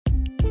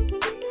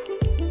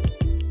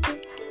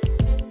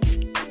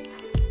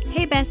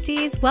Hey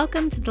besties,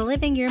 welcome to the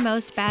Living Your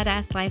Most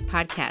Badass Life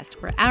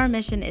podcast, where our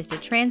mission is to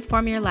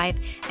transform your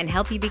life and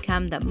help you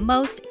become the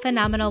most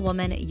phenomenal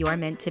woman you're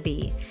meant to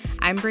be.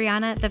 I'm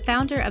Brianna, the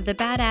founder of the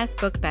Badass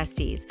Book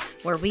Besties,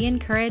 where we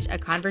encourage a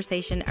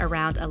conversation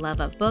around a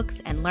love of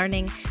books and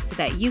learning so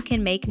that you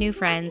can make new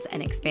friends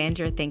and expand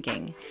your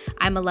thinking.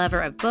 I'm a lover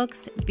of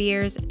books,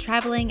 beers,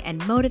 traveling,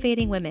 and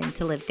motivating women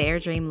to live their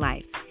dream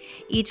life.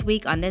 Each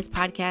week on this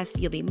podcast,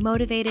 you'll be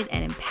motivated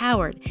and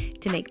empowered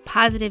to make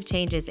positive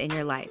changes in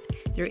your life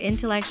through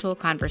intellectual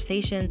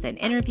conversations and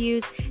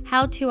interviews,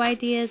 how-to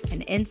ideas,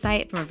 and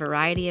insight from a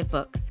variety of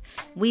books.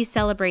 We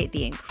celebrate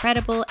the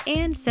incredible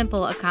and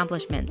simple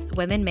accomplishments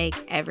women make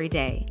every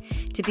day.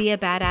 To be a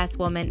badass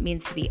woman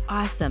means to be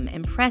awesome,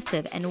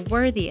 impressive, and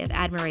worthy of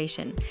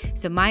admiration.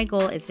 So my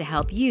goal is to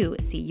help you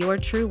see your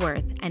true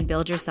worth and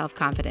build your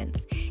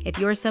self-confidence. If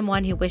you're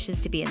someone who wishes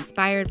to be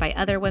inspired by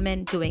other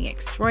women doing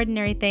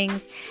extraordinary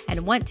things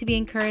and want to be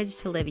encouraged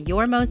to live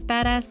your most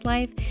badass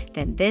life,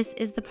 then this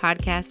is the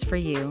podcast for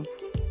you.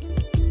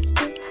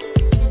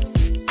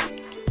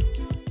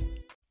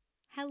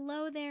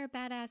 Hello there,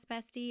 badass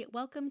bestie.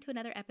 Welcome to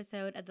another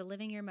episode of the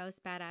Living Your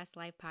Most Badass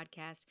Life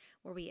podcast,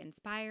 where we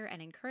inspire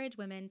and encourage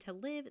women to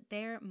live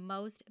their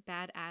most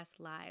badass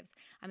lives.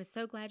 I'm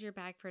so glad you're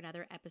back for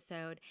another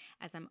episode,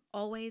 as I'm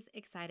always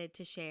excited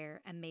to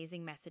share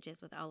amazing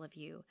messages with all of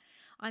you.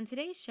 On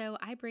today's show,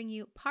 I bring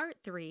you part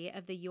 3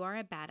 of the You Are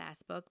a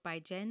Badass book by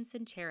Jen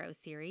Sincero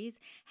series,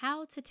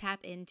 How to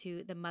Tap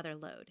into the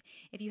Motherlode.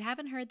 If you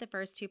haven't heard the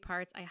first 2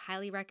 parts, I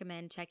highly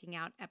recommend checking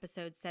out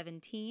episode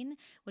 17,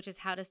 which is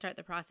how to start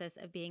the process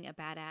of being a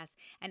badass,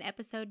 and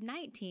episode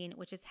 19,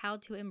 which is how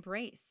to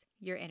embrace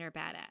your inner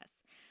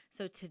badass.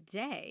 So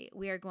today,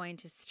 we are going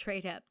to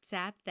straight up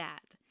tap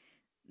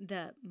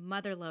the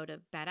motherlode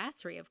of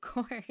badassery, of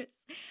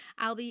course.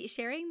 I'll be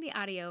sharing the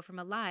audio from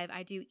a live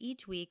I do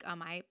each week on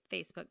my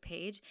Facebook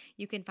page.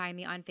 You can find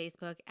me on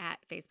Facebook at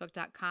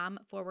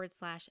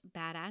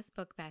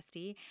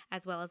facebook.com/badassbookbestie,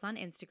 as well as on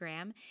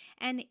Instagram.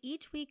 And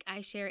each week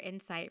I share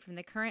insight from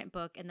the current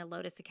book in the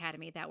Lotus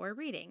Academy that we're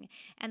reading.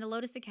 And the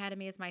Lotus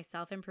Academy is my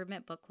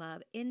self-improvement book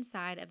club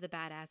inside of the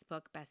Badass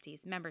Book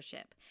Besties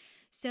membership.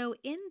 So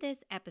in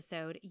this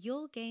episode,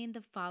 you'll gain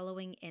the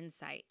following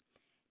insight.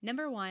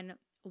 Number 1,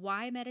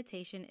 why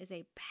meditation is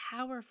a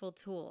powerful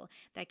tool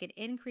that can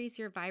increase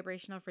your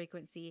vibrational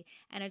frequency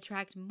and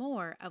attract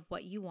more of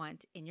what you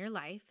want in your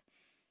life.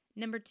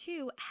 Number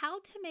 2, how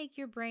to make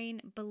your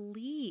brain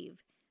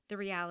believe the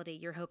reality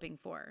you're hoping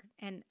for.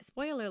 And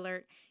spoiler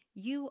alert,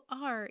 you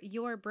are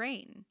your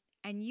brain,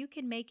 and you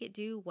can make it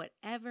do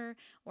whatever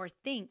or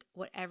think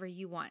whatever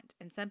you want.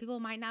 And some people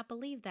might not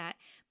believe that,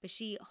 but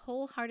she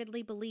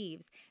wholeheartedly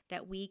believes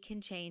that we can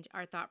change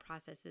our thought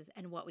processes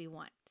and what we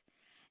want.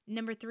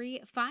 Number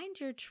 3,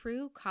 find your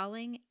true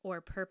calling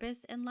or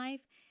purpose in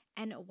life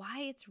and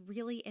why it's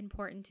really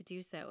important to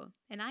do so.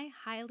 And I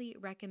highly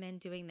recommend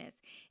doing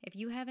this. If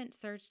you haven't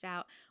searched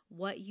out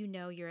what you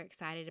know you're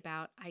excited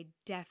about, I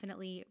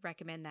definitely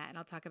recommend that. And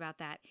I'll talk about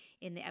that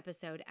in the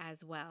episode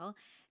as well.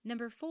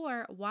 Number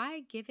 4,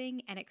 why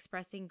giving and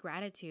expressing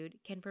gratitude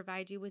can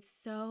provide you with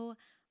so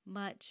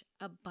much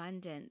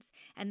abundance.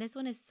 And this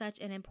one is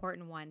such an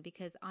important one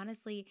because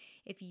honestly,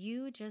 if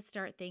you just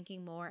start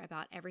thinking more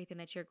about everything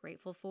that you're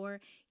grateful for,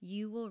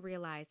 you will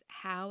realize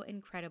how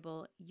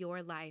incredible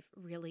your life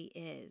really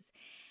is.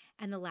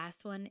 And the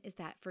last one is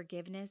that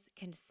forgiveness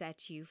can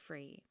set you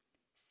free.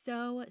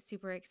 So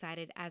super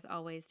excited as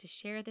always to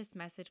share this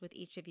message with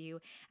each of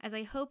you, as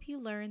I hope you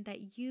learn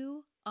that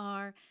you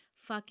are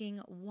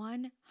fucking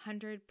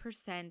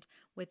 100%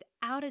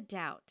 without a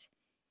doubt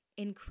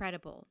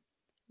incredible,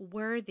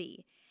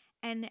 worthy,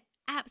 and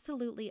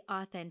absolutely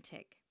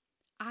authentic.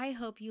 I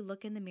hope you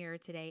look in the mirror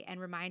today and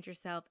remind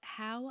yourself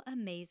how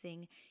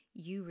amazing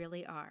you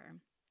really are.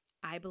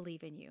 I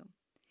believe in you.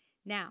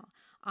 Now,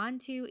 on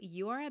to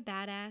You're a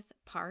Badass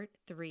Part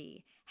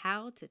 3,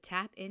 How to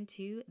Tap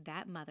into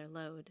That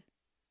Motherlode.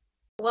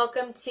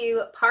 Welcome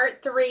to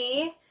Part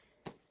 3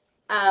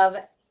 of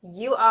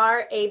You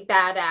Are a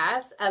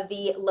Badass of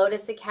the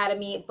Lotus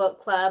Academy Book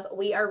Club.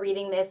 We are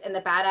reading this in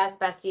the Badass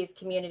Besties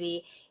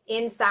community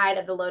inside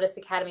of the Lotus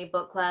Academy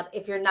Book Club.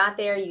 If you're not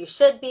there, you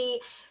should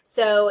be.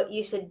 So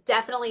you should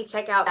definitely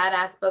check out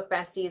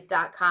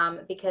badassbookbesties.com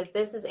because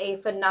this is a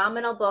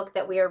phenomenal book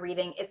that we are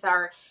reading. It's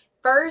our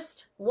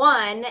first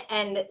one,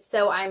 and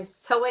so I'm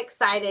so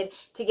excited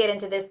to get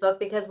into this book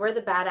because we're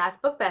the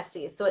Badass Book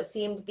Besties. So it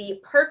seemed the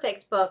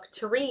perfect book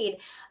to read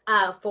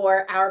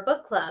for our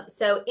book club.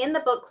 So in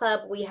the book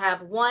club, we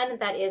have one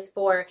that is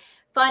for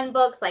fun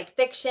books like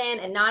fiction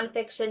and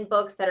nonfiction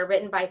books that are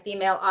written by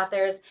female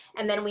authors.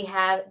 And then we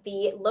have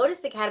the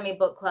Lotus Academy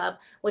Book Club,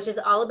 which is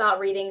all about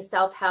reading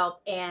self-help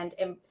and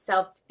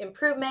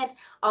self-improvement,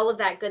 all of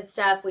that good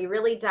stuff. We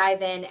really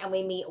dive in and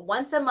we meet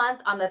once a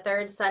month on the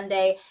 3rd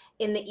Sunday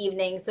in the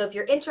evening. So if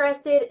you're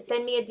interested,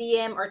 send me a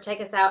DM or check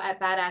us out at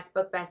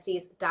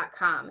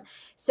badassbookbesties.com.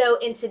 So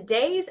in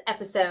today's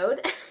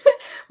episode,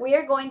 we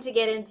are going to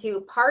get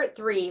into part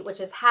 3, which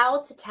is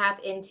how to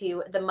tap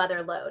into the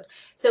motherlode.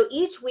 So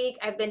each week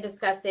I've been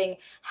discussing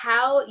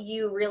how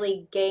you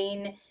really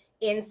gain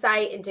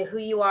insight into who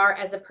you are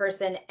as a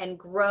person and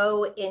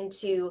grow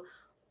into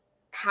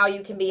how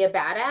you can be a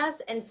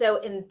badass. And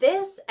so in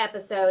this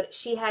episode,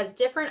 she has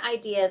different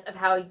ideas of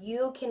how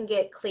you can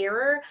get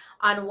clearer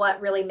on what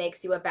really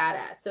makes you a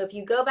badass. So if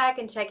you go back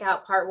and check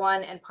out part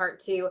 1 and part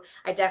 2,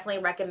 I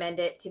definitely recommend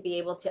it to be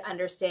able to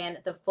understand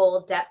the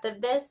full depth of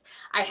this.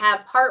 I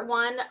have part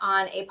 1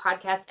 on a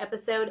podcast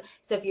episode.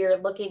 So if you're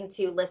looking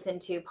to listen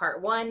to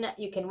part 1,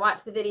 you can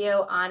watch the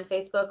video on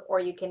Facebook, or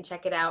you can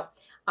check it out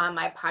on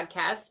my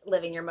podcast,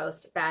 Living Your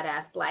Most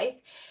Badass Life.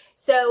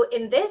 So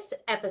in this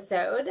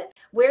episode,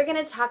 we're going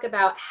to talk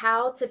about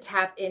how to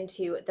tap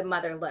into the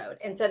Motherlode.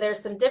 And so there's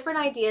some different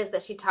ideas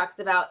that she talks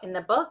about in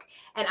the book,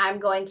 and I'm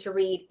going to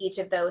read each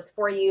of those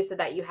for you so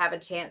that you have a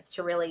chance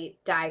to really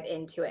dive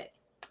into it.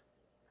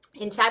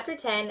 In chapter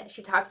 10,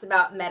 she talks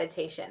about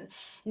meditation.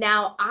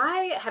 Now,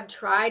 I have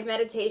tried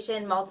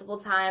meditation multiple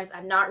times.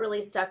 I'm not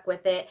really stuck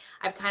with it.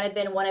 I've kind of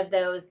been one of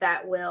those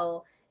that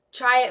will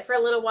try it for a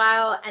little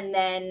while and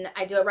then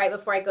I do it right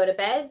before I go to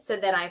bed. So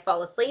then I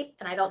fall asleep,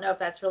 and I don't know if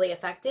that's really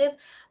effective.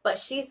 But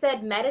she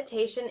said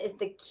meditation is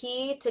the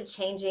key to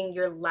changing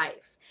your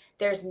life.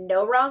 There's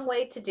no wrong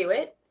way to do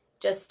it.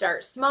 Just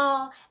start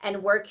small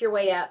and work your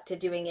way up to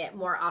doing it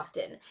more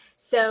often.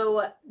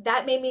 So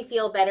that made me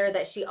feel better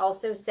that she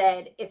also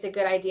said it's a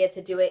good idea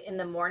to do it in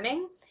the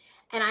morning.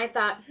 And I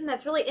thought,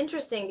 that's really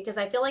interesting, because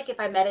I feel like if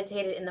I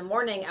meditated in the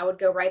morning, I would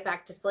go right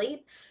back to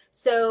sleep.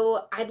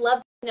 So I'd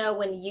love to know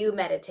when you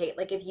meditate,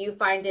 like if you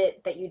find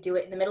it that you do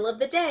it in the middle of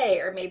the day,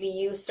 or maybe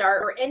you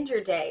start or end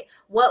your day,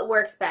 what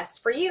works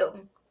best for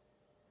you?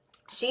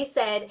 She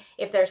said,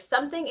 if there's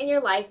something in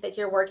your life that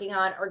you're working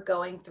on or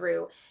going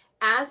through,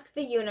 ask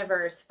the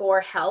universe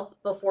for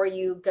help before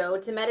you go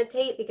to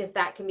meditate, because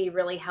that can be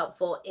really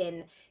helpful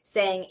in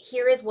saying,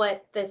 here is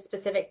what the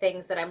specific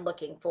things that I'm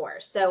looking for.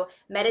 So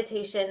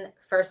meditation,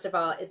 first of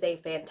all, is a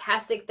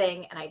fantastic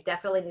thing, and I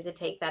definitely need to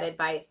take that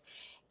advice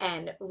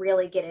and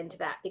really get into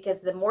that, because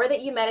the more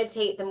that you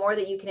meditate, the more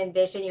that you can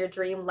envision your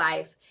dream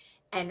life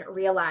and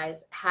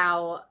realize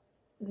how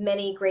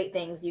many great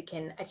things you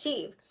can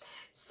achieve.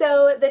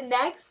 So the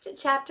next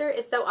chapter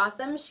is so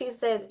awesome. She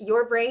says,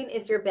 your brain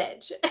is your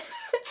bitch.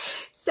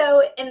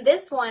 So in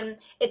this one,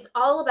 it's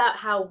all about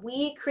how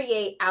we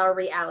create our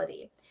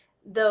reality.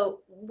 Though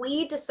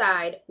we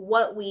decide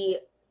what we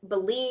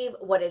believe,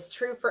 what is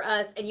true for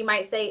us. And you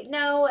might say,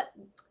 no,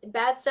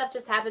 bad stuff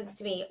just happens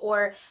to me,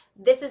 or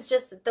this is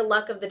just the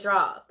luck of the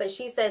draw. But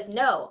she says,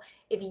 no,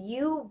 if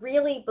you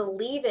really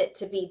believe it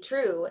to be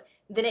true,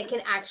 then it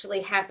can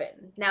actually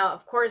happen. Now,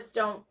 of course,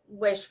 don't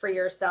wish for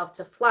yourself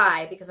to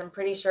fly, because I'm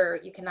pretty sure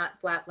you cannot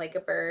flap like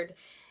a bird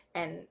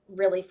and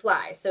really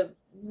fly. So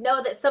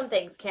know that some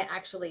things can't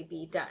actually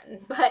be done,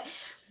 but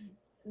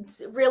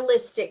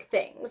realistic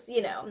things,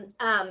 you know.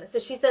 So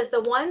she says,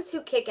 the ones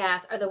who kick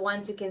ass are the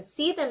ones who can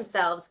see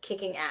themselves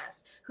kicking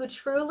ass, who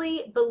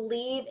truly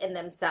believe in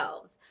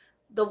themselves.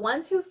 The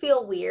ones who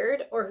feel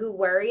weird or who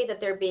worry that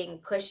they're being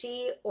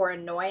pushy or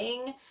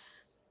annoying,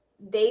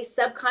 they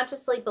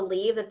subconsciously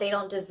believe that they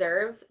don't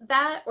deserve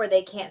that, or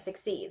they can't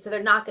succeed. So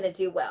they're not going to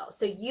do well.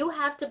 So you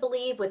have to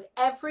believe with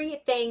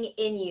everything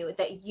in you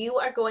that you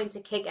are going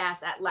to kick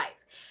ass at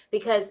life.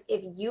 Because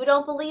if you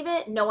don't believe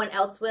it, no one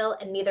else will,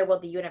 and neither will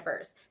the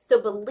universe. So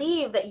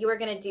believe that you are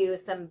going to do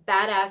some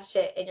badass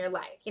shit in your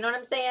life. You know what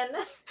I'm saying?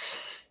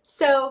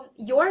 So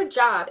your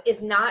job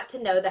is not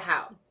to know the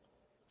how.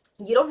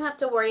 You don't have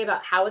to worry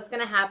about how it's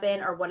going to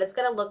happen or what it's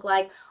going to look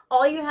like.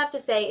 All you have to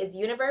say is,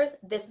 universe,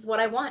 this is what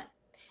I want.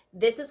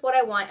 This is what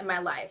I want in my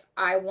life.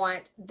 I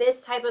want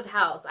this type of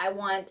house. I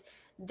want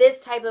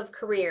this type of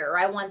career, or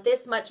I want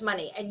this much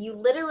money. And you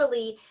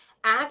literally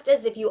act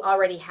as if you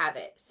already have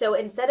it. So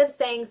instead of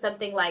saying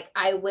something like,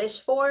 I wish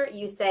for,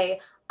 you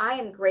say, I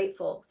am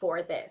grateful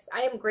for this.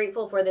 I am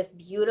grateful for this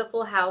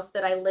beautiful house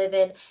that I live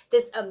in,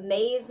 this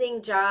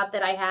amazing job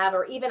that I have,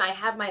 or even I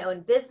have my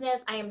own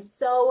business. I am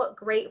so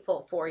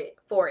grateful for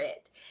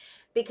it.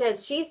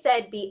 Because she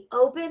said, be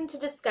open to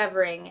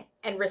discovering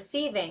and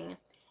receiving.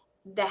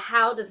 The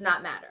how does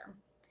not matter.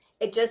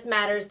 It just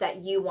matters that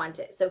you want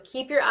it. So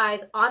keep your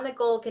eyes on the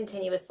goal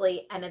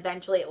continuously, and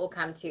eventually it will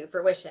come to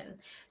fruition.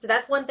 So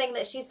that's one thing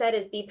that she said,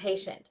 is be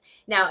patient.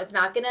 Now,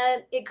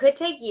 it could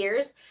take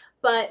years,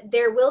 but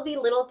there will be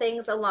little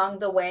things along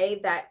the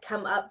way that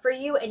come up for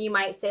you. And you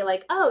might say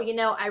like, oh,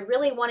 I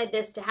really wanted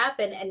this to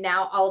happen. And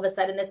now all of a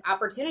sudden this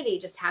opportunity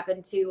just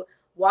happened to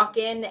walk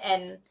in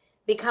and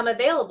become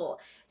available.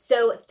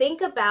 So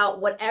think about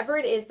whatever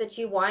it is that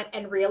you want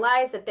and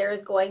realize that there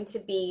is going to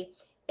be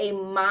a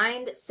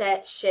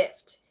mindset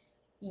shift.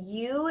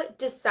 You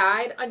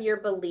decide on your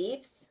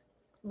beliefs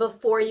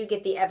before you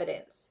get the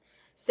evidence.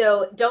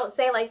 So don't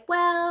say like,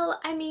 well,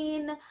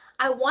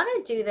 I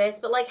want to do this,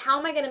 but like, how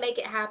am I going to make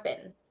it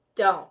happen?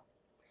 Don't.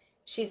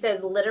 She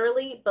says,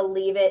 literally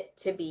believe it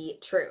to be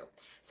true.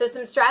 So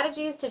some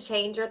strategies to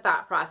change your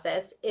thought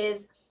process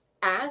is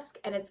ask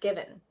and it's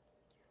given.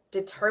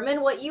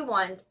 Determine what you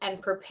want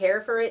and prepare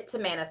for it to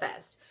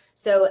manifest.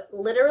 So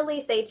literally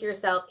say to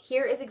yourself,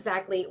 here is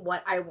exactly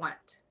what I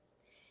want.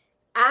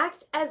 Act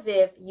act as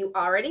if you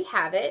already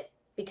have it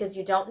because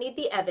you don't need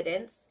the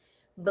evidence.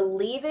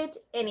 Believe it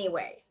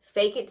anyway.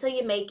 Fake it till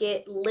you make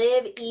it.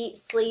 Live, eat,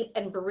 sleep,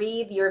 and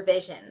breathe your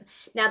vision.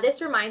 Now,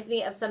 this reminds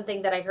me of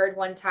something that I heard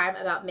one time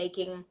about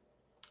making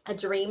a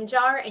dream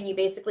jar, and you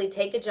basically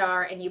take a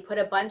jar and you put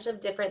a bunch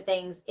of different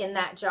things in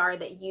that jar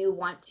that you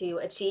want to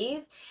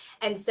achieve.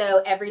 And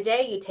so every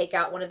day you take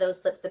out one of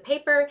those slips of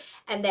paper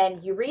and then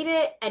you read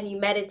it and you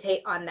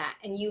meditate on that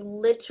and you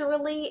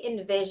literally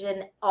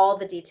envision all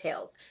the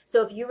details.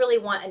 So if you really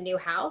want a new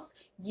house,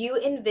 you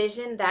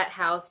envision that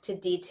house to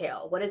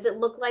detail. What does it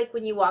look like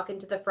when you walk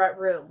into the front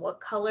room?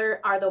 What color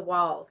are the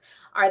walls?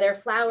 Are there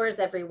flowers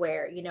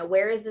everywhere? You know,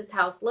 where is this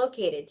house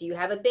located? Do you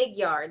have a big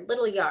yard,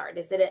 little yard?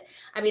 Is it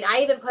I mean,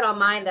 I even put on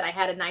mine that I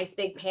had a nice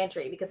big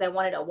pantry because I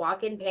wanted a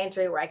walk-in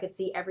pantry where I could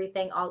see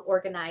everything all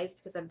organized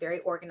because I'm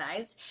very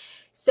organized.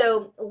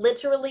 So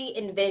literally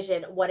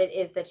envision what it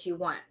is that you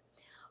want.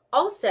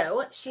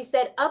 Also, she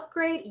said,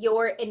 upgrade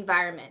your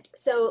environment.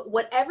 So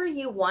whatever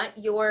you want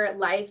your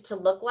life to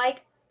look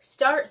like,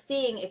 start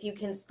seeing if you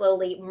can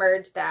slowly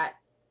merge that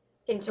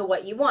into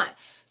what you want.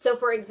 So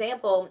for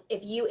example,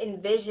 if you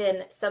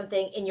envision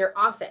something in your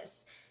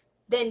office,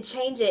 then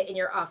change it in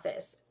your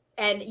office.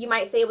 And you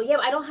might say, well, yeah,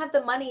 I don't have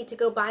the money to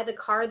go buy the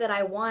car that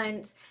I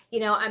want.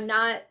 You know, I'm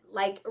not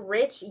like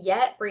rich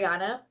yet,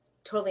 Brianna.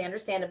 Totally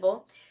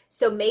understandable.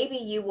 So maybe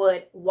you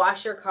would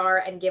wash your car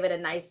and give it a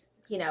nice,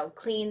 you know,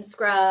 clean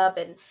scrub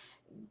and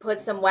put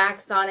some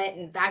wax on it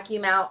and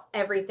vacuum out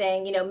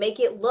everything, you know, make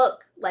it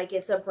look like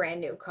it's a brand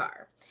new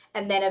car.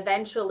 And then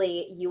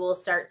eventually you will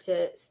start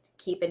to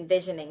keep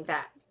envisioning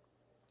that.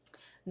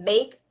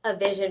 Make a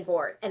vision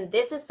board. And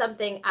this is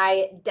something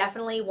I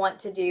definitely want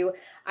to do.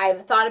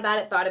 I've thought about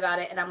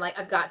it, and I'm like,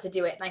 I've got to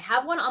do it. And I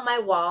have one on my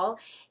wall,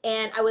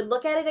 and I would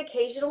look at it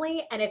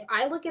occasionally. And if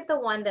I look at the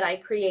one that I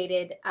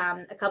created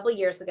a couple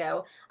years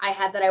ago, I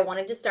had that I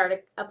wanted to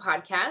start a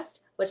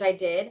podcast, which I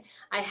did.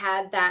 I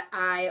had that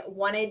I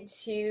wanted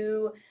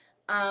to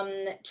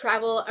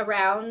travel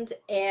around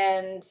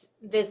and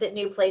visit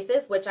new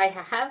places, which I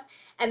have.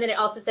 And then it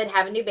also said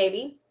have a new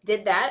baby.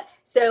 Did that.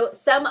 So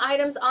some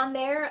items on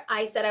there,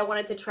 I said I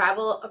wanted to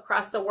travel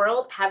across the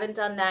world. Haven't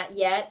done that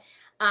yet.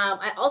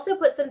 I also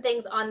put some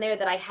things on there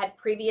that I had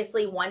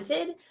previously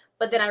wanted,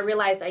 but then I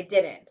realized I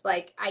didn't.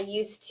 Like I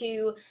used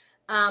to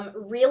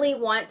really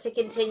want to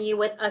continue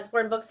with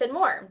Usborne Books and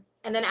More.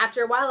 And then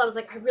after a while, I was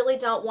like, I really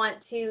don't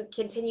want to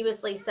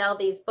continuously sell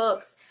these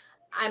books.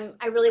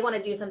 I really want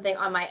to do something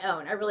on my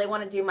own. I really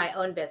want to do my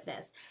own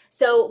business.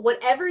 So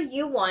whatever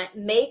you want,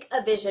 make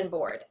a vision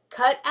board.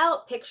 Cut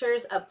out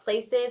pictures of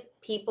places,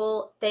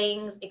 people,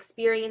 things,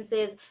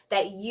 experiences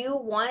that you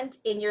want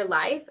in your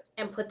life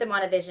and put them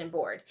on a vision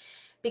board,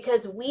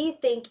 because we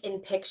think in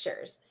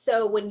pictures.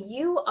 So when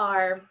you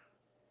are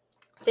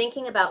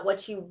thinking about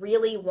what you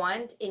really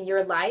want in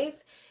your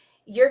life,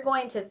 you're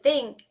going to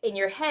think in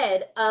your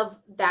head of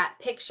that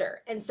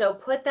picture. And so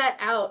put that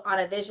out on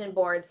a vision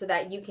board so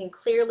that you can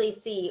clearly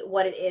see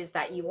what it is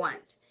that you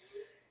want.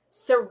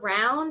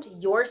 Surround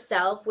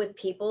yourself with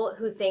people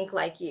who think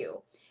like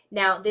you.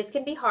 Now, this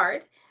can be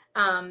hard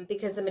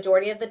because the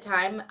majority of the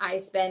time I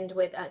spend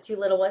with two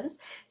little ones.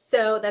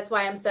 So that's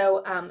why I'm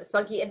so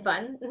spunky and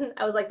fun.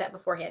 I was like that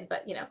beforehand,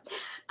 but you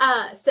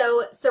know.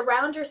 So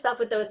surround yourself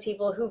with those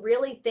people who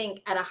really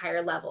think at a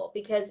higher level,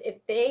 because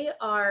if they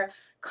are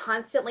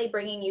constantly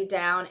bringing you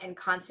down and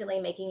constantly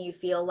making you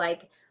feel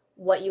like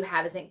what you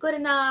have isn't good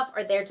enough,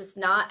 or they're just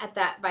not at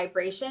that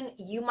vibration,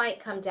 you might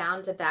come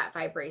down to that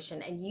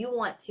vibration, and you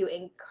want to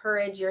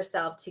encourage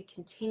yourself to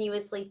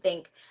continuously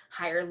think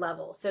higher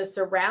level. So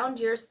surround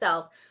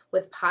yourself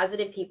with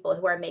positive people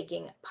who are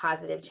making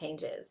positive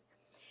changes.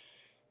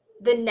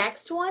 The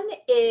next one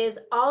is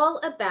all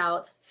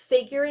about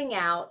figuring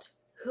out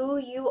who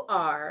you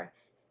are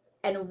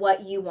and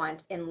what you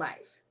want in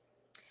life.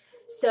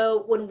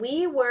 So when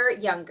we were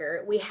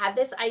younger, we had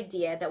this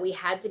idea that we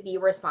had to be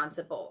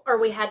responsible, or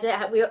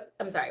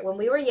when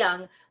we were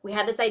young, we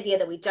had this idea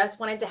that we just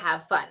wanted to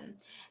have fun.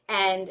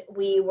 And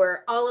we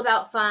were all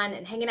about fun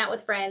and hanging out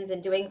with friends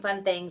and doing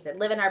fun things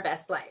and living our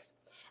best life.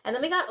 And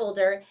then we got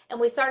older and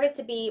we started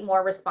to be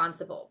more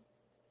responsible.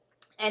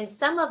 And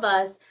some of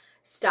us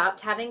stopped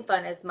having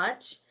fun as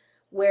much.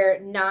 We're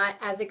not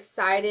as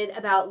excited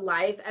about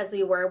life as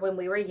we were when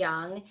we were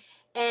young,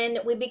 and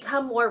we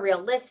become more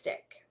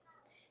realistic.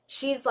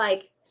 She's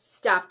like,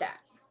 stop that.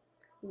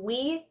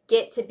 We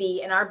get to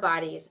be in our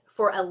bodies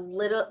for a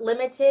little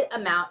limited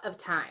amount of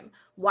time.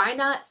 Why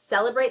not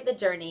celebrate the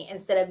journey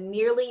instead of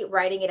merely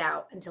writing it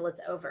out until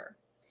it's over?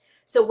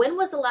 So when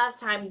was the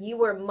last time you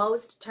were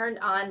most turned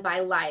on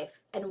by life,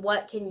 and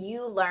what can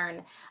you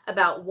learn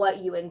about what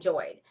you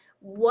enjoyed?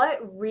 What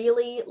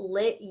really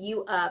lit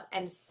you up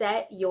and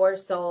set your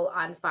soul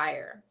on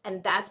fire?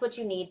 And that's what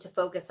you need to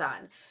focus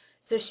on.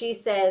 So she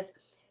says,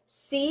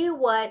 see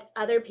what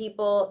other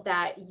people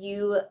that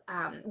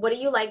what do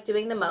you like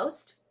doing the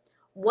most?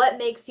 What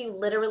makes you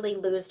literally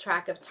lose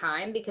track of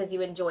time because you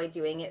enjoy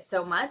doing it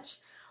so much?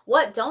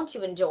 What don't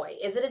you enjoy?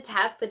 Is it a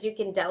task that you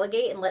can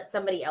delegate and let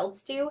somebody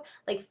else do?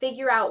 Like,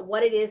 figure out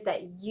what it is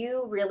that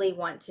you really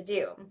want to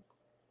do.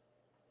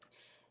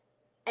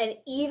 And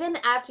even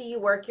after you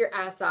work your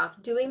ass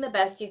off, doing the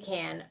best you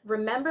can,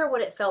 remember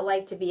what it felt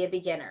like to be a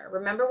beginner.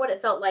 Remember what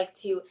it felt like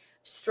to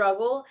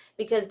struggle,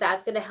 because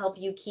that's going to help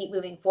you keep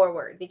moving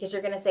forward. Because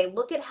you're going to say,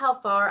 look at how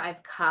far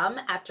I've come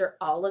after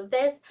all of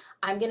this.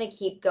 I'm going to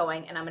keep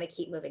going and I'm going to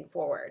keep moving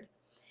forward.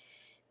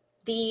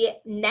 The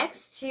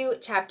next two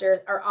chapters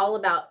are all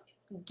about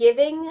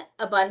giving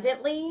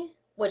abundantly,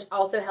 which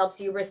also helps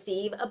you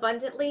receive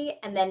abundantly,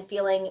 and then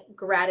feeling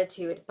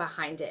gratitude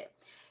behind it.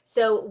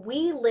 So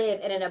we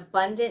live in an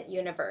abundant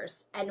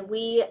universe, and when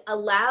we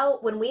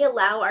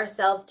allow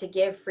ourselves to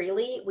give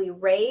freely, we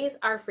raise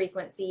our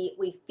frequency.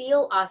 We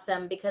feel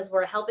awesome because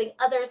we're helping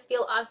others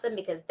feel awesome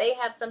because they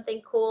have something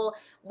cool.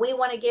 We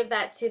want to give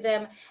that to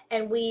them,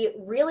 and we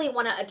really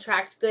want to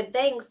attract good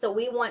things. So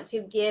we want to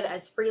give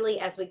as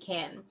freely as we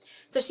can.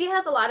 So she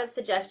has a lot of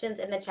suggestions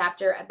in the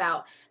chapter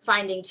about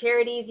finding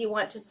charities you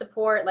want to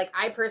support. Like,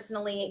 I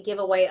personally give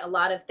away a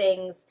lot of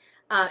things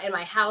in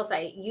my house.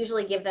 I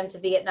usually give them to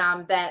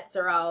Vietnam vets,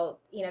 or I'll,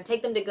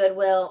 take them to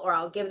Goodwill, or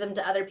I'll give them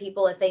to other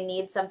people if they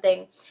need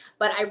something.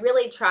 But I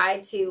really try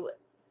to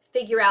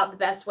figure out the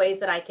best ways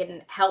that I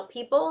can help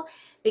people,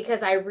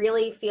 because I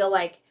really feel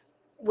like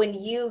when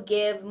you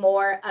give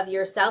more of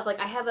yourself, like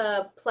I have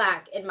a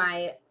plaque in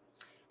my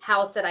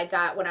house that I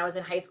got when I was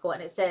in high school,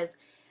 and it says,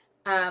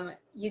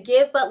 you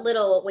give but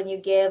little when you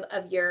give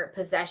of your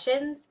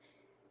possessions.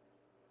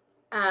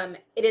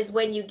 It is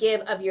when you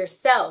give of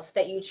yourself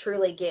that you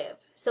truly give.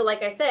 So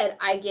like I said,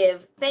 I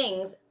give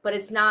things, but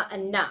it's not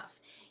enough.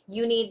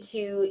 You need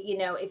to,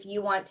 if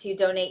you want to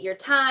donate your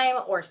time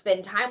or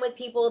spend time with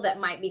people that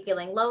might be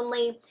feeling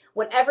lonely,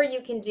 whatever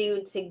you can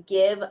do to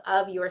give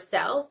of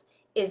yourself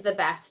is the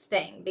best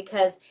thing.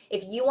 Because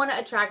if you want to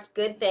attract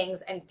good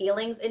things and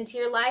feelings into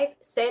your life,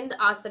 send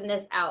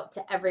awesomeness out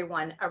to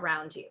everyone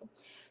around you.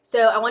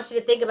 So I want you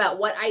to think about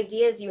what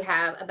ideas you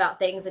have about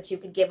things that you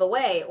could give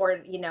away, or,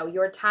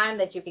 your time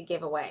that you could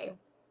give away.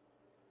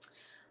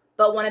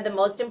 But one of the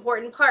most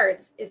important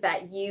parts is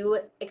that you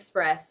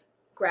express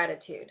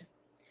gratitude.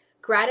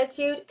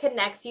 Gratitude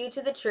connects you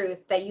to the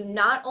truth that you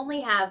not only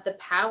have the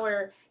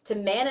power to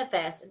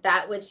manifest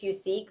that which you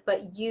seek,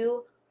 but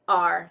you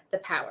are the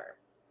power.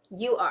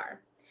 You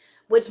are.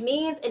 Which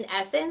means, in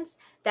essence,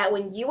 that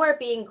when you are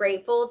being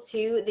grateful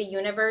to the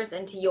universe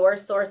and to your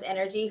source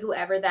energy,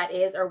 whoever that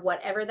is or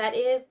whatever that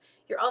is,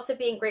 you're also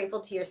being grateful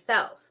to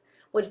yourself.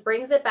 Which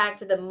brings it back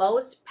to the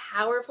most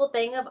powerful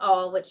thing of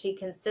all, which she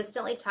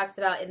consistently talks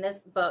about in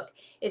this book,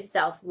 is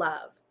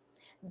self-love.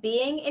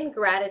 Being in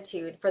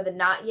gratitude for the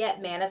not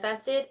yet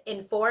manifested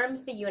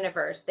informs the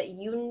universe that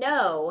you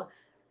know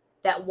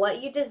that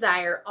what you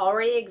desire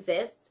already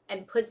exists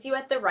and puts you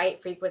at the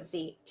right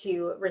frequency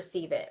to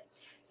receive it.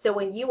 So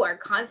when you are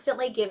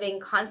constantly giving,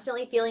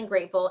 constantly feeling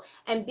grateful,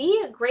 and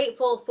be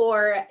grateful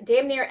for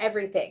damn near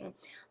everything.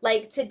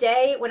 Like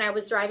today when I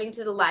was driving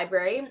to the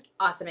library,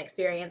 awesome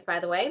experience,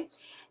 by the way,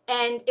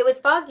 and it was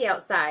foggy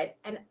outside,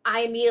 and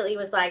I immediately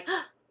was like,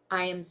 oh,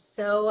 I am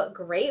so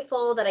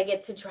grateful that I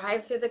get to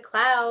drive through the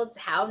clouds.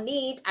 How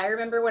neat. I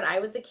remember when I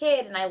was a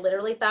kid and I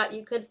literally thought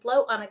you could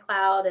float on a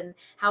cloud and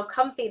how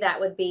comfy that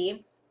would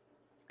be.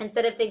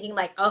 Instead of thinking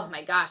like, oh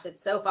my gosh,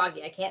 it's so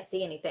foggy, I can't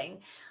see anything.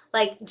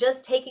 Like,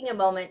 just taking a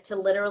moment to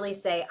literally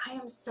say, I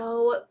am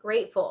so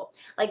grateful.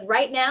 Like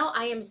right now,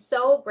 I am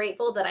so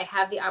grateful that I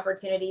have the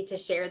opportunity to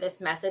share this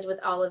message with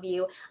all of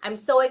you. I'm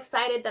so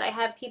excited that I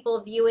have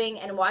people viewing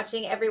and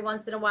watching every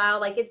once in a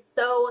while. Like, it's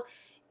so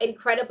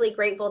incredibly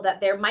grateful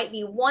that there might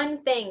be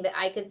one thing that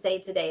I could say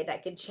today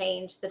that could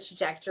change the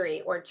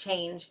trajectory or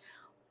change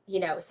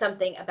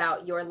something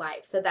about your life.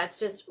 So that's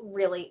just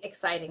really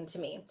exciting to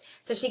me.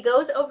 So she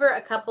goes over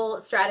a couple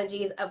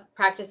strategies of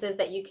practices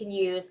that you can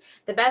use.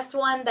 The best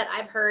one that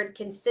I've heard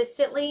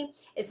consistently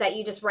is that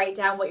you just write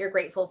down what you're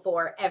grateful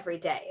for every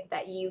day,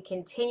 that you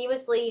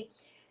continuously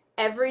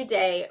every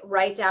day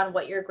write down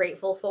what you're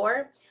grateful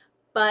for,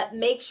 but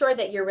make sure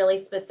that you're really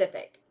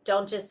specific.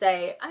 Don't just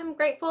say, I'm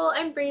grateful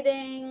I'm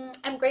breathing,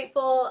 I'm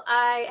grateful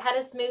I had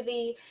a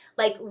smoothie.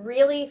 Like,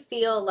 really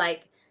feel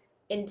like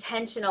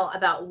intentional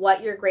about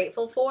what you're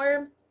grateful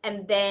for,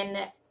 and then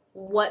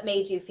what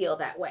made you feel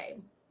that way,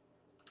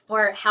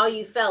 or how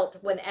you felt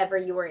whenever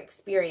you were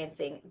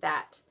experiencing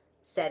that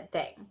said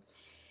thing.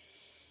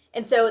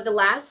 And so the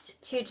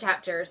last two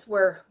chapters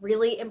were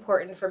really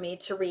important for me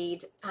to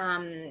read,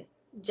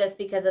 just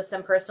because of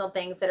some personal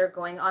things that are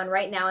going on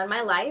right now in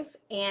my life.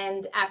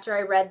 And after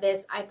I read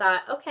this, I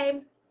thought, okay,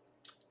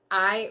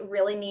 I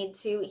really need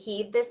to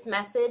heed this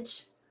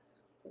message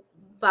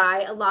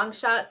by a long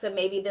shot. So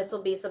maybe this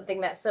will be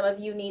something that some of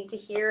you need to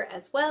hear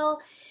as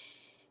well.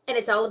 And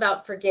it's all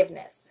about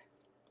forgiveness.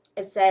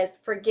 It says,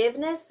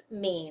 forgiveness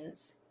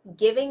means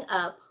giving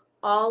up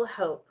all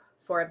hope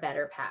for a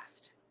better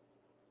past.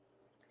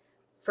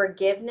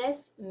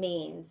 Forgiveness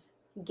means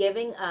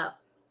giving up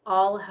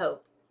all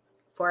hope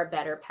for a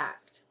better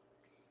past.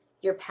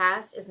 Your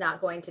past is not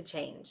going to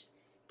change.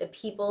 The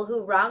people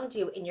who wronged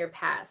you in your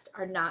past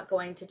are not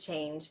going to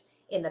change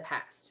in the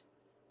past.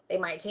 They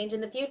might change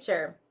in the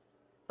future,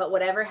 but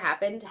whatever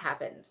happened,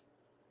 happened.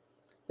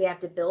 We have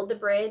to build the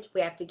bridge. We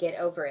have to get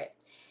over it.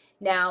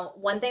 Now,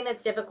 one thing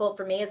that's difficult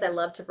for me is I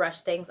love to brush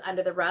things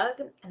under the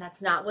rug, and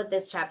that's not what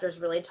this chapter is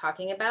really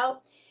talking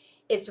about.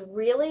 It's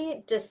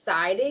really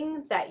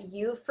deciding that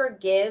you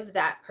forgive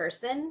that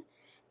person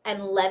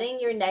and letting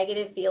your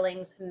negative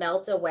feelings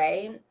melt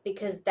away,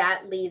 because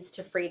that leads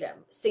to freedom.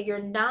 So you're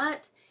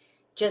not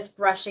just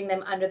brushing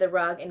them under the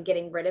rug and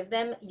getting rid of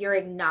them. You're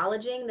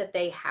acknowledging that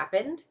they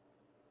happened,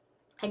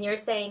 and you're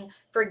saying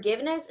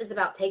forgiveness is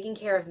about taking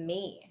care of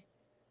me,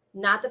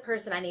 not the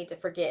person I need to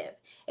forgive.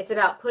 It's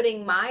about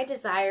putting my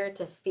desire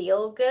to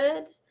feel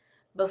good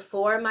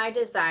before my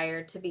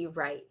desire to be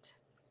right.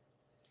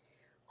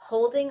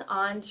 Holding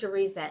on to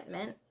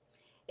resentment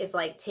is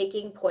like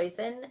taking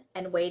poison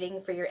and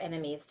waiting for your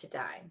enemies to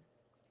die.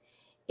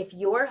 If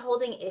you're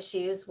holding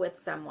issues with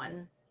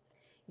someone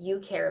you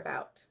care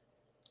about,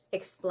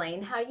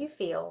 explain how you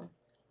feel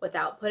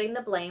without putting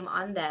the blame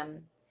on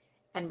them,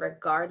 and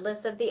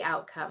regardless of the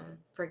outcome,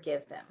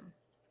 forgive them.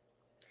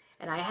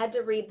 And I had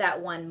to read that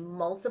one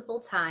multiple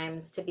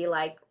times to be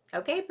like,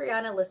 okay,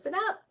 Brianna, listen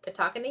up. They're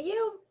talking to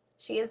you.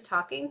 She is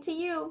talking to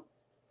you.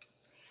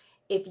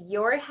 If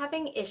you're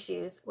having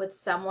issues with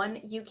someone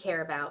you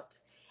care about,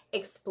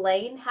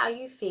 explain how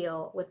you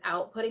feel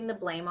without putting the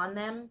blame on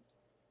them,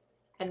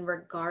 and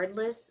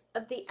regardless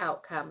of the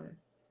outcome,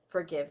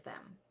 forgive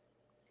them.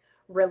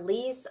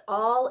 Release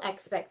all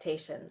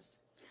expectations.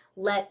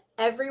 Let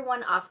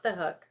everyone off the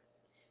hook.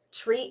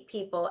 Treat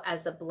people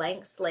as a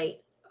blank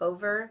slate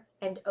over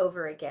and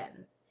over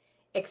again.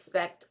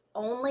 Expect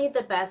only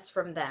the best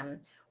from them,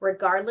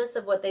 regardless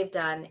of what they've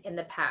done in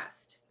the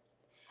past.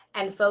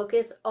 And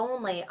focus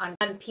only on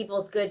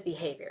people's good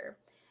behavior.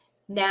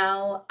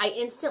 Now, I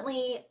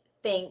instantly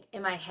think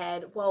in my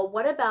head, well,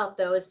 what about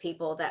those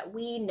people that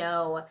we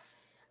know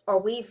or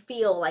we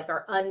feel like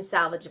are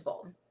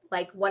unsalvageable?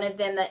 Like, one of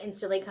them that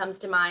instantly comes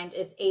to mind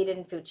is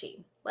Aiden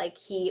Fucci. Like,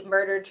 he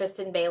murdered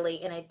Tristan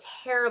Bailey in a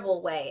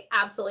terrible way,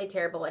 absolutely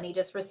terrible, and he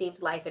just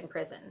received life in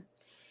prison.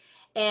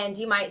 And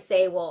you might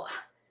say, well,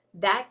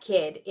 that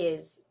kid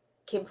is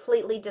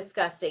completely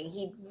disgusting.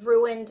 He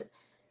ruined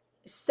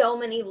so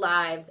many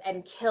lives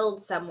and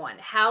killed someone.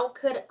 How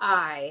could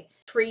I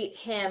treat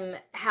him?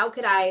 How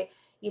could I,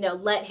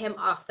 let him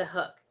off the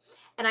hook?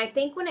 And I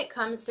think when it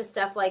comes to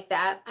stuff like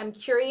that, I'm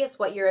curious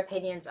what your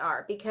opinions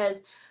are,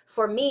 because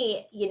for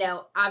me,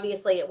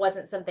 obviously it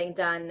wasn't something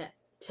done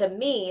to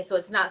me, so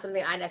it's not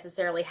something I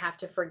necessarily have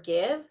to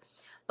forgive.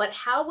 But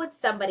how would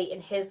somebody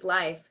in his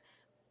life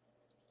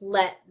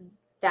let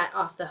that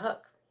off the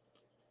hook?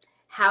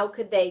 How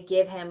could they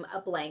give him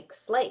a blank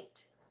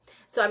slate?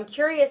 So I'm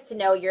curious to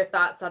know your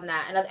thoughts on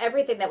that. And of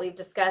everything that we've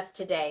discussed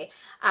today,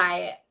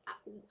 I'm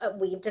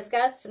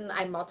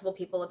multiple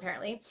people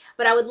apparently,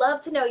 but I would love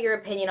to know your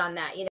opinion on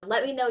that.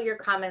 Let me know your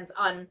comments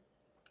on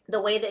the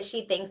way that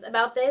she thinks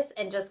about this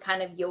and just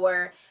kind of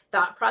your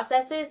thought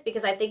processes,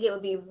 because I think it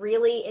would be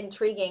really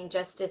intriguing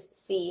just to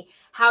see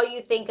how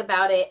you think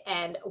about it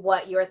and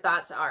what your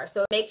thoughts are.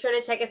 So make sure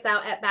to check us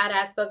out at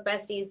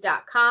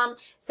badassbookbesties.com.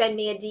 Send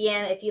me a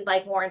DM if you'd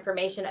like more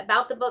information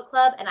about the book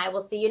club, and I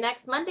will see you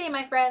next Monday,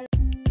 my friends.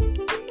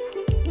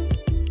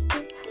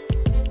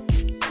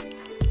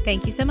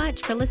 Thank you so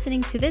much for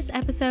listening to this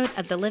episode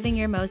of the Living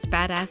Your Most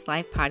Badass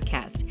Life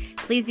podcast.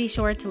 Please be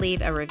sure to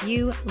leave a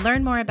review,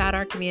 learn more about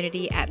our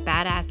community at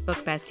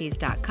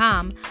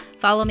badassbookbesties.com,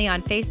 follow me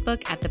on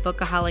Facebook at the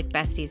Bookaholic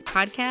Besties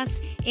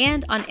podcast,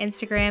 and on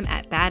Instagram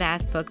at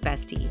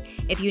badassbookbestie.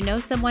 If you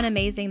know someone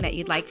amazing that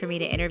you'd like for me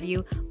to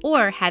interview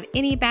or have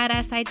any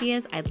badass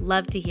ideas, I'd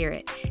love to hear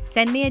it.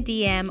 Send me a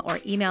DM or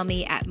email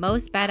me at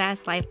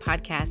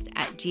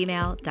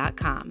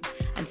mostbadasslifepodcast@gmail.com.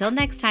 Until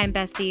next time,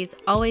 besties,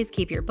 always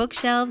keep your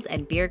bookshelves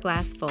and beer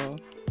glass full.